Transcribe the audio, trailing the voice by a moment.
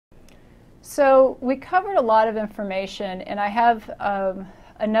So we covered a lot of information, and I have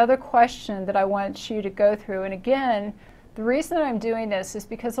another question that I want you to go through. And again, the reason that I'm doing this is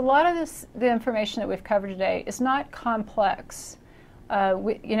because a lot of the information that we've covered today is not complex.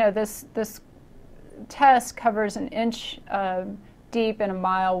 This test covers an inch deep and a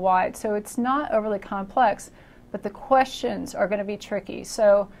mile wide, so it's not overly complex, but the questions are going to be tricky.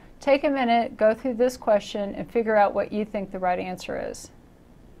 So take a minute, go through this question, and figure out what you think the right answer is.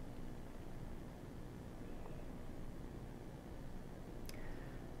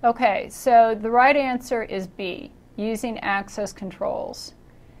 Okay, so the right answer is B, using access controls.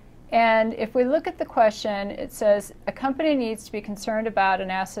 And if we look at the question, it says, a company needs to be concerned about an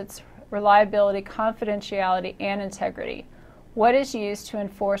asset's reliability, confidentiality, and integrity. What is used to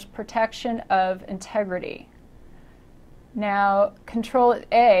enforce protection of integrity? Now, control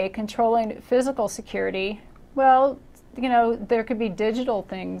A, controlling physical security. Well, there could be digital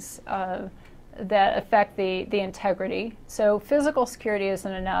things that affect the integrity. So physical security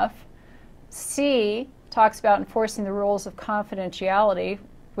isn't enough. C talks about enforcing the rules of confidentiality,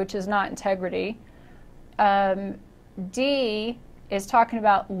 which is not integrity. D is talking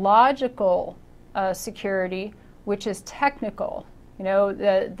about logical security, which is technical.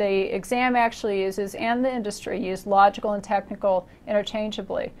 The exam actually uses, and the industry use, logical and technical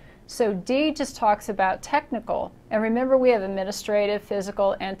interchangeably. So D just talks about technical. And remember, we have administrative,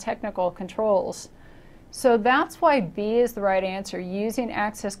 physical, and technical controls. So that's why B is the right answer, using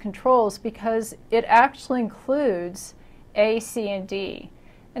access controls, because it actually includes A, C, and D.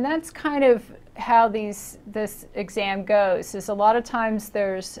 And that's kind of how this exam goes, is a lot of times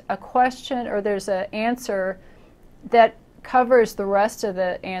there's a question or there's an answer that covers the rest of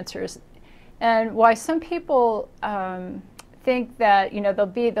the answers. And why some people think that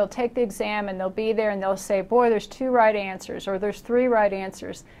they'll take the exam and they'll be there and they'll say, boy, there's 2 right answers, or there's 3 right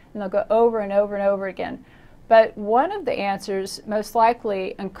answers, and they'll go over and over and over again. But one of the answers most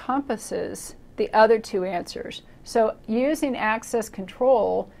likely encompasses the other 2 answers. So using access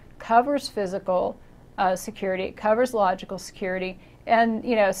control covers physical security, it covers logical security, and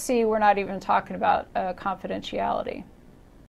C, we're not even talking about confidentiality.